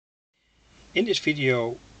In this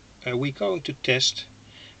video we're going to test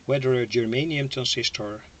whether a germanium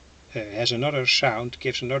transistor has another sound,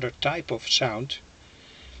 gives another type of sound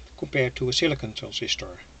compared to a silicon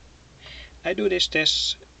transistor. I do this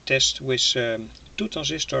test with two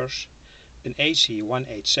transistors, an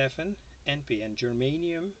AC187 NPN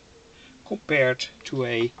germanium compared to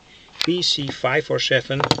a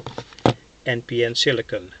BC547 NPN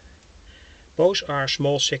silicon. Both are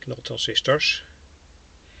small signal transistors.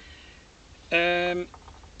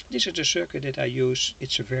 This is the circuit that I use.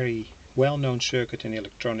 It's a very well-known circuit in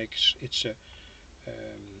electronics. It's a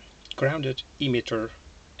grounded emitter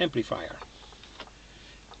amplifier.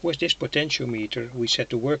 With this potentiometer we set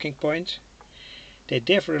the working point. They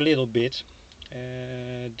differ a little bit,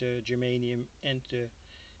 the germanium and the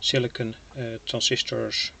silicon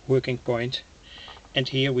transistors working point, and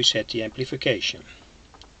here we set the amplification.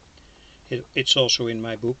 It's also in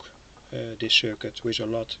my book, this circuit, with a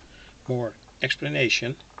lot more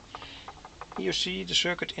explanation. You see the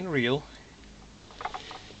circuit in real.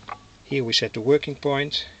 Here we set the working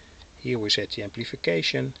point, here we set the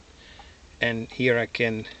amplification, and here I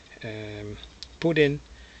can put in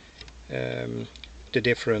the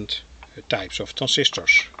different types of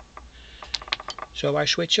transistors. So I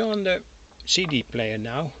switch on the CD player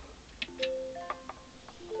now.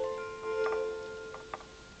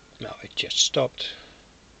 Now it just stopped.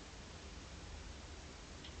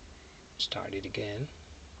 Start it again.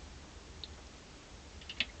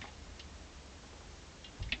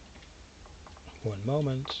 One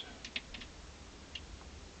moment.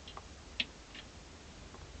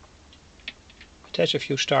 It has a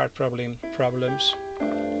few start problems.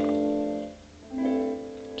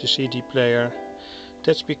 The CD player.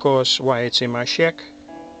 That's because why it's in my shack.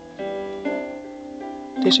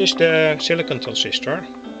 This is the silicon transistor.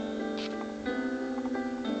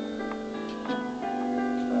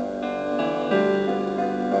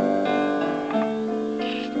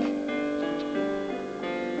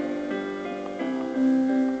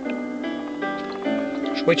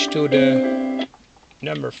 Switch to the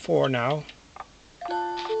number 4 now.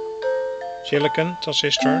 Silicon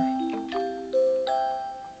transistor.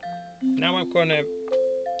 Now I'm gonna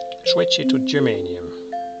switch it to germanium.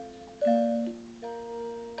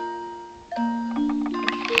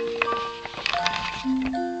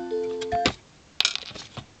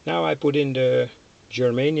 Now I put in the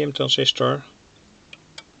germanium transistor.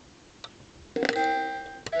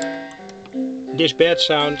 This bad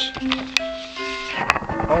sound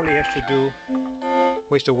only has to do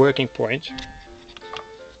with the working point.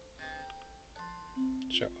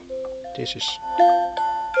 So this is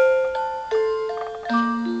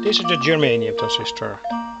the germanium transistor.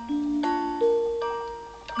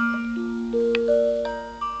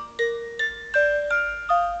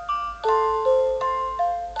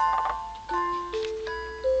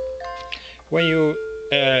 When you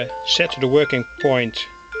set the working point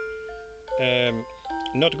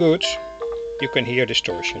not good, you can hear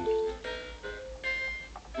distortion.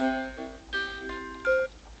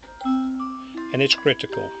 And it's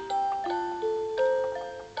critical.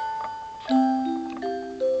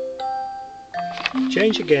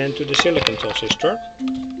 Change again to the silicon transistor.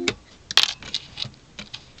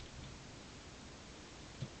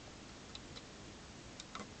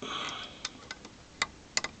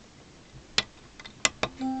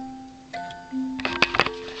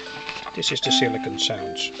 This is the silicon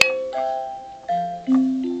sounds.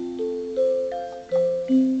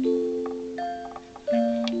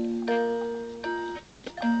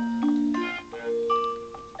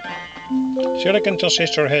 Silicon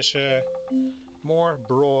transistor has a more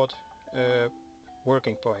broad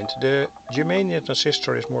working point. The germanium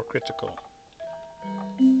transistor is more critical.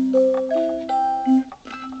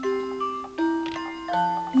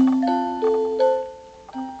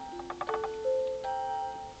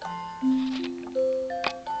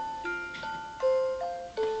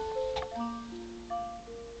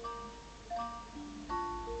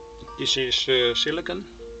 This is silicon.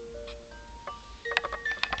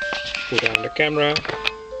 Put down the camera.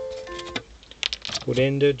 Put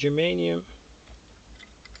in the germanium.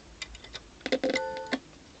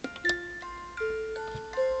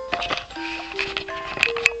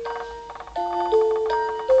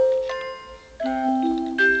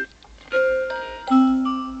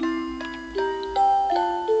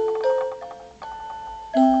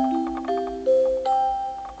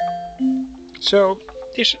 So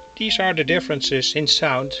these are the differences in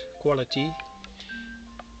sound quality.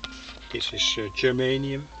 This is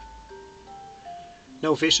germanium.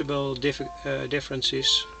 No visible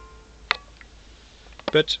differences.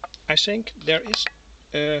 But I think there is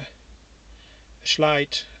a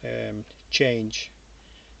slight change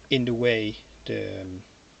in the way the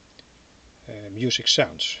music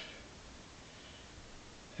sounds.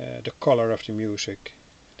 The color of the music,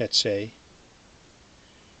 let's say.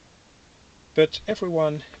 But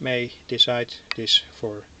everyone may decide this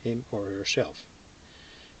for him or herself.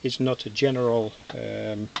 It's not a general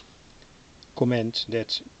comment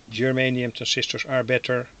that germanium transistors are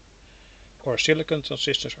better or silicon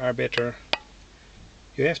transistors are better.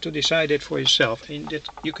 You have to decide it for yourself, and that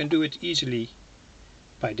you can do it easily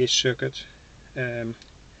by this circuit,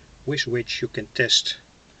 with which you can test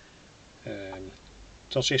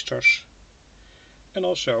transistors and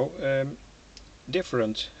also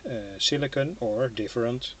different silicon or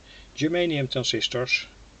different germanium transistors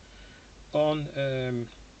on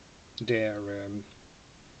their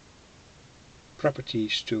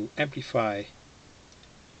properties to amplify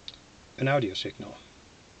an audio signal,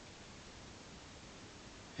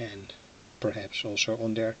 and perhaps also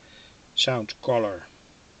on their sound color,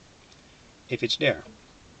 if it's there.